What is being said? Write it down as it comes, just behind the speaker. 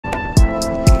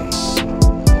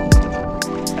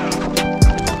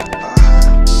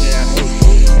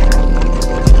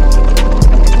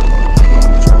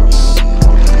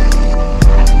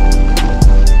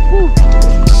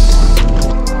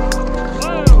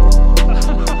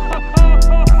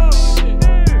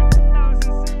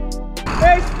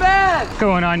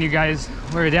going on, you guys?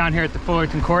 We're down here at the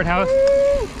Fullerton courthouse.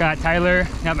 Got Tyler,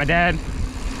 got my dad.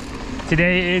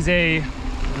 Today is a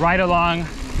ride-along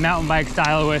mountain bike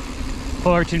style with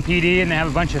Fullerton PD, and they have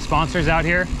a bunch of sponsors out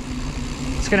here.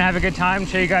 Just gonna have a good time,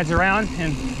 show you guys around,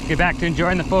 and get back to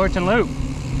enjoying the Fullerton Loop.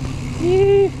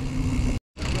 Yee.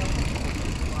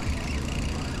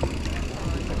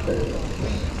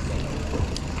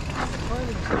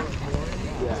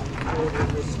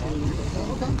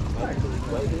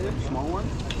 Small one?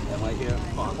 That might get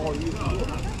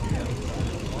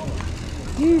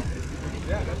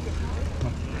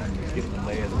getting the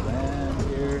lay of the land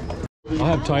here. I'll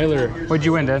have Tyler. What'd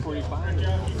you win, Dad?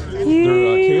 They're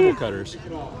cable cutters.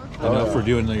 For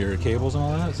doing your cables and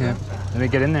all that. So. Yeah. Let me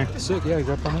get in there. Sick, yeah,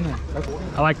 grab one in there.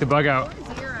 I like the bug out.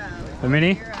 The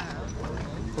mini?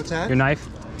 What's that? Your knife?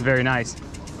 Very nice.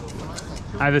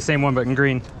 I have the same one, but in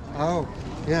green. Oh,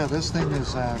 yeah, this thing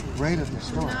is right at the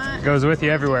store. Goes with you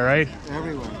everywhere, right?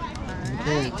 Everywhere.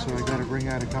 Okay, so I gotta bring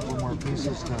out a couple more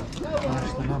pieces to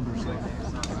finish the numbers there.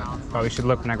 Probably should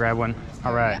look when I grab one.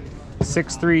 All right.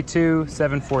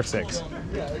 632746.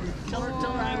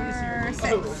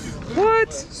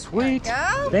 What? Sweet.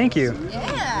 Go. Thank you.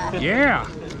 Yeah. Yeah.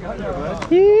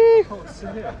 Yee. Guys,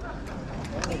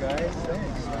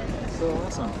 thanks. So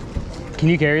awesome. Can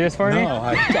you carry this for me? No,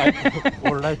 what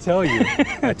did I tell you?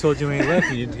 I told you when you left,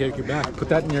 you need to take your back. Put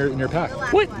that in your pack.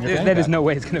 What? Your That is no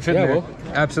way it's gonna fit in there. Well,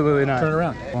 absolutely not. turn it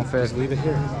around. Won't fit. Just leave it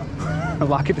here.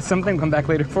 Lock it to something. Come back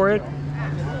later for it.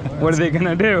 What are they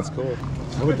gonna do? That's cool. I'd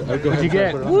go ahead What'd you and try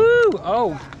get? to put it on. Woo!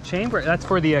 Oh, chamber. That's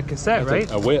for the cassette, That's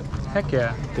right? a whip. Heck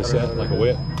yeah. Cassette, like a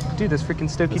whip. Dude, that's freaking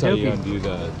stokey That's how you dokey. undo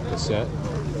the cassette.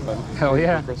 Hell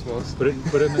yeah. Put it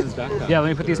in his backpack. Yeah, let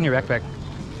me put these in your backpack.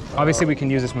 Obviously, we can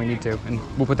use this when we need to, and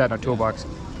we'll put that in our toolbox.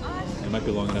 It might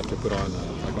be long enough to put on,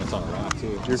 like when it's on a rack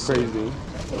too. You're crazy.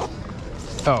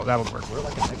 Oh, that'll work. We're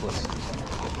like a necklace.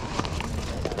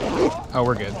 Oh,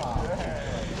 we're good.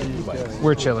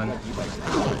 We're chilling.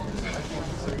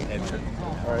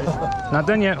 Not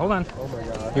done yet. Hold on. Oh my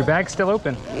god. Your bag's still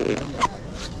open.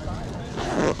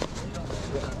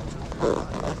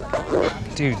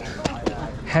 Dude,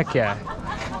 heck yeah.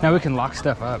 Now we can lock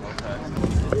stuff up.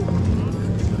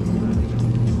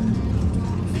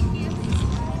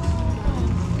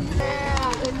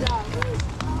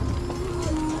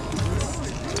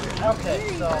 Okay,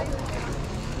 so.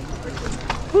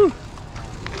 Whew.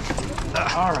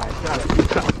 All right, got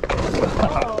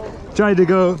it. Tried to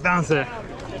go bounce it.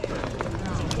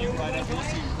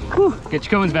 Whew. Get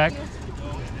your cones back.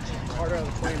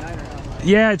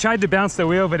 Yeah, I tried to bounce the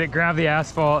wheel, but it grabbed the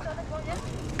asphalt.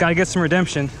 Gotta get some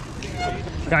redemption.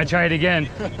 Gotta try it again.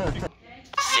 6.5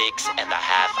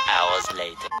 hours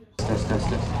later. Test.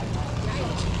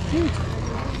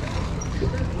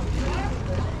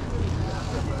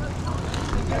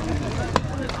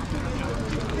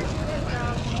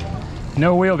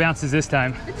 No wheel bounces this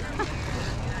time.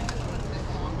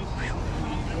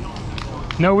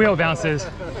 No wheel bounces.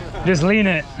 Just lean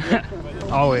it.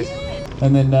 Always.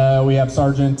 And then we have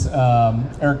Sergeant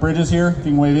Eric Bridges here, if you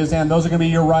can wave his hand. Those are going to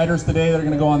be your riders today that are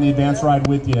going to go on the advanced ride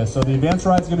with you. So the advanced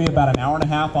ride is going to be about an hour and a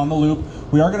half on the loop.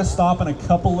 We are going to stop in a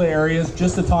couple of areas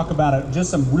just to talk about it,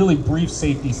 just some really brief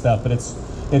safety stuff, but it's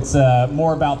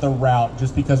more about the route,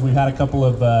 just because we've had a couple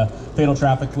of fatal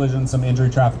traffic collisions, some injury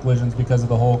traffic collisions because of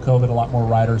the whole COVID, a lot more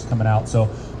riders coming out. So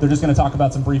they're just going to talk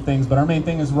about some brief things, but our main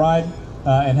thing is ride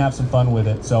and have some fun with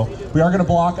it. So we are going to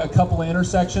block a couple of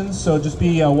intersections, so just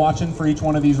be watching for each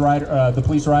one of these the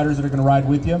police riders that are going to ride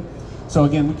with you. So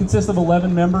again, we consist of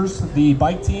 11 members. The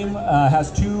bike team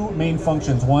has two main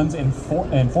functions. One's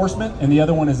enforcement and the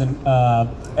other one is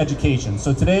education.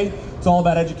 So today it's all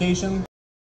about education.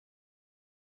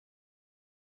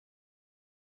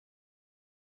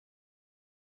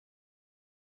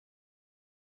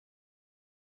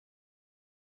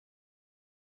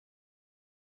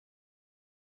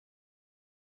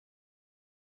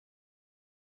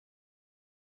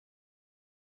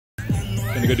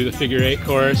 Gonna go do the figure 8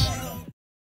 course.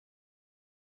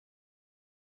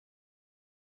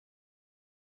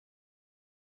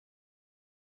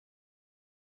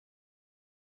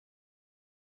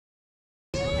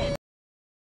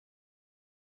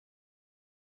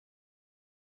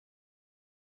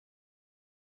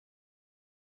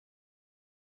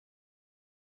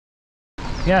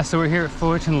 Yeah, so we're here at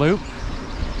Fullerton Loop.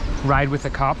 Ride with the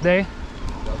cop day.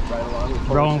 Right along with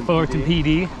Rolling Fullerton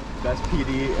PD. Best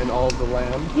PD in all of the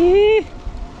land. Yee.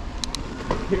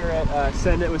 Here at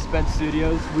Send It with Spence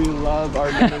Studios, we love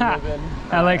our men and women.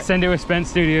 I like Send It with Spence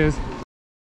Studios.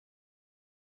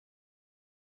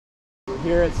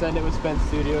 Here at Send It with Spence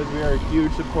Studios, we are a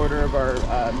huge supporter of our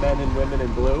men and women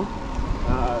in blue.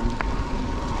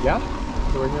 yeah,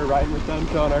 so we're here riding with them,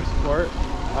 showing our support.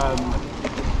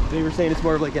 They were saying it's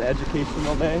more of like an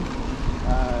educational day.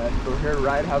 We're here to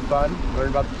ride, have fun, learn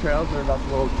about the trails, learn about the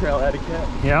little trail etiquette.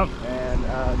 Yep. And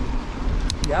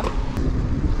yeah.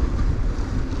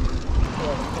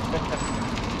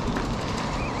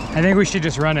 I think we should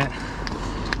just run it.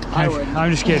 I would.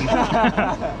 I'm just kidding. You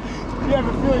have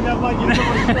a feeling that might get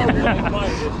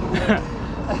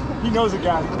someone. He knows a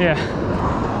guy. Yeah.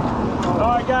 All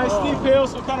right, guys, steep hill,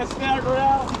 so kind of stagger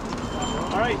out.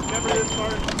 All right, remember this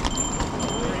part.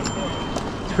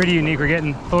 It's pretty unique. We're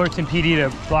getting Fullerton PD to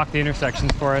block the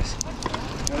intersections for us.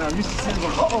 And I'm used to seeing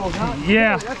them. Uh-oh,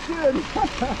 yeah. That's good.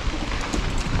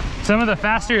 Some of the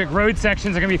faster road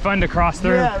sections are gonna be fun to cross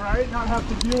through. Yeah, right? Not have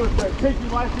to deal with taking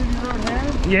life in your own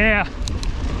hands. Yeah.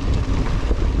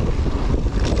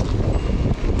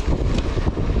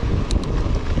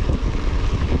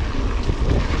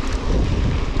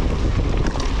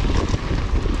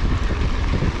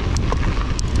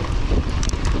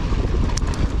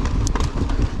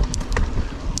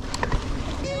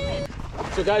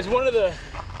 So guys, one of the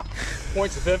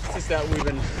points of emphasis that we've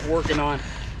been working on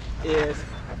is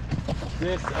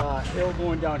this hill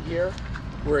going down here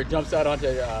where it jumps out onto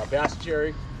Bass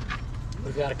Cherry.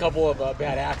 We've had a couple of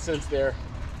bad accidents there.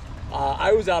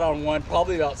 I was out on one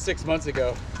probably about 6 months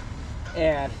ago,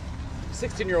 and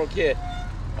 16-year-old kid,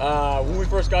 when we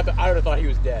first got there, I would have thought he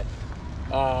was dead.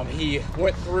 He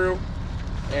went through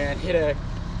and hit a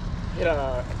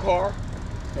car,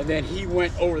 and then he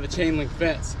went over the chain link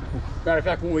fence. Matter of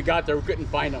fact, when we got there, we couldn't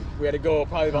find him. We had to go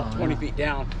probably about 20 feet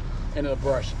down into the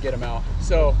brush to get him out.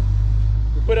 So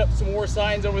we put up some more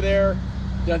signs over there,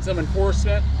 done some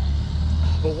enforcement.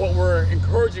 But what we're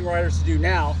encouraging riders to do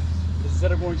now is,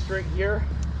 instead of going straight here,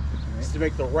 is to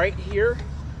make the right here,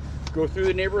 go through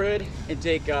the neighborhood, and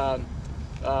take Val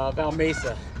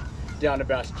Mesa down to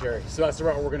Bass Cherry. So that's the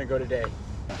route we're going to go today.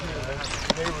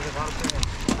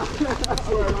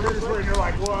 You're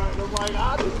like, what? And I'm like,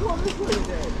 I just want this way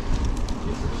today.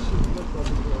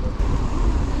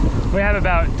 We have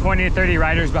about 20 to 30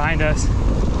 riders behind us.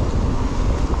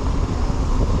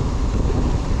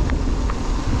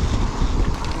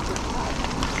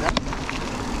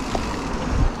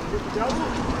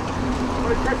 I'm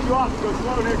going to cut you off and go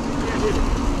slow next so you can't hit it.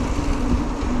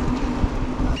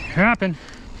 Happen.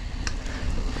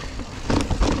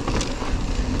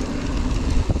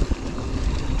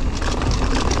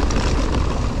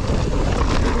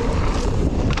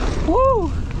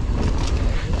 Woo!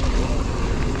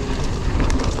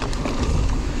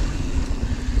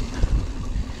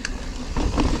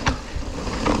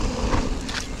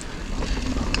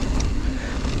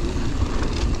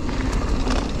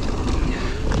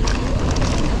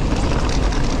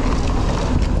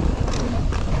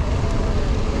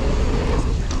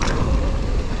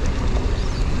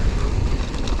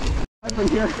 From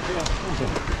here. I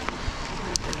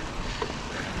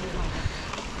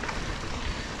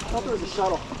thought there was a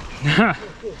shuttle.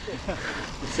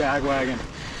 The sag wagon.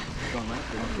 Going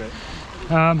left or going straight?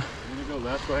 Um, I'm gonna go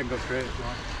left, go ahead and go straight if you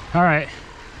want. all right.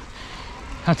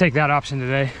 I'll take that option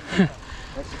today.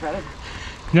 Extra credit?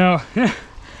 No.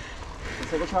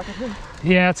 Single track with me?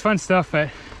 Yeah, it's fun stuff, but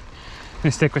I'm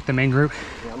gonna stick with the main group.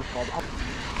 Yeah, I'm called up.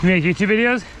 You make YouTube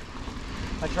videos?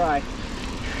 I try.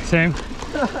 Same.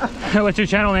 What's your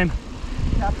channel name?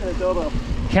 Captain Adobo.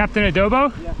 Captain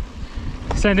Adobo? Yeah.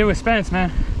 Send it with Spence,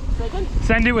 man. Second?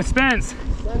 Send it with Spence.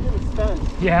 Send it with Spence.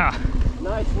 Yeah.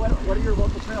 Nice. What are your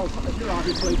local trails? Here,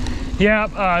 obviously.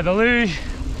 Yeah, the Luge,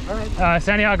 All right.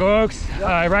 Santiago Oaks,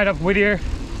 Yep. right up Whittier.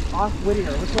 Off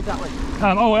Whittier. Let's look that way.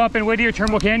 Oh, up in Whittier,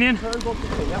 Turnbull Canyon. Turnbull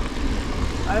Canyon. Yep.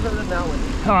 I haven't ridden that one.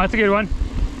 Oh, that's a good one.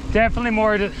 Definitely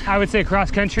more, I would say,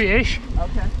 cross-country-ish,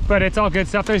 Okay. but it's all good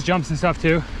stuff. There's jumps and stuff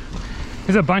too.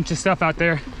 There's a bunch of stuff out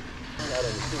there.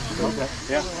 Okay.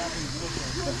 Yeah.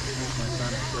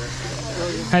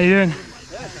 How you doing?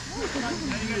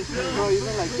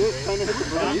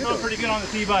 I'm doing pretty good on the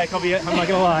T-bike. I'm not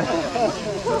gonna lie.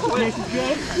 Pace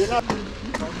is good.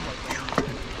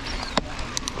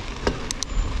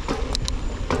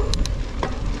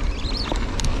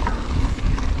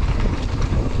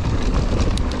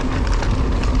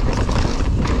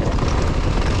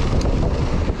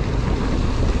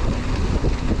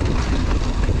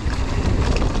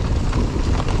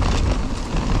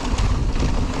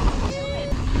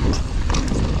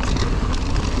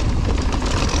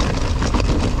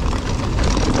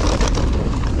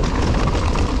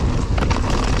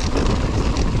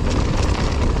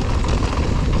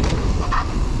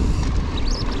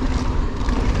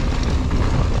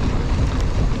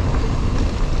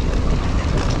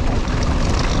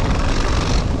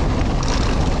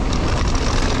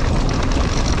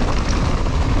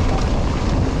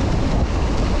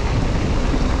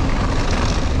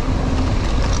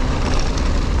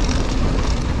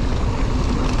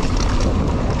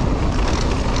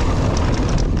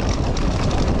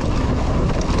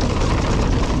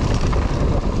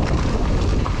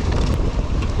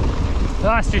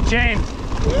 lost your chain.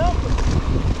 Yep.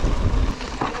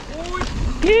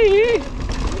 Yee.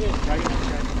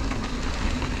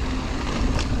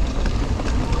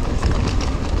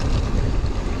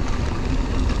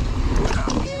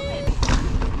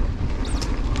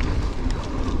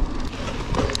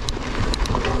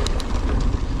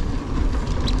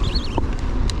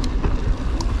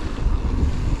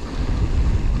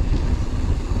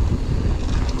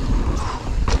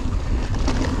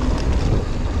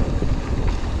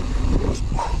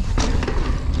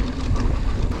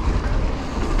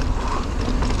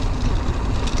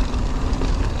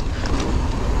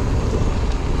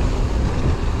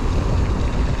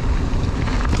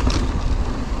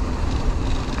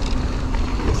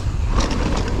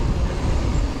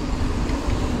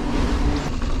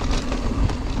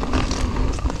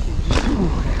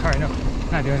 All right, no,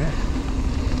 not doing it.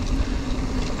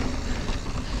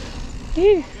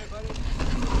 Yee.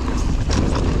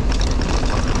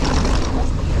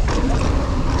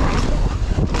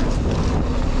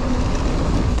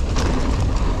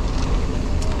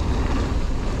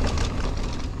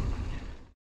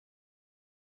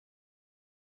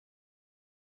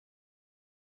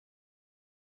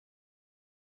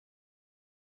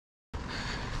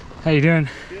 How you doing?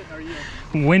 Good, how are you?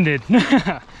 I'm winded.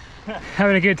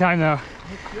 Having a good time though.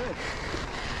 That's good.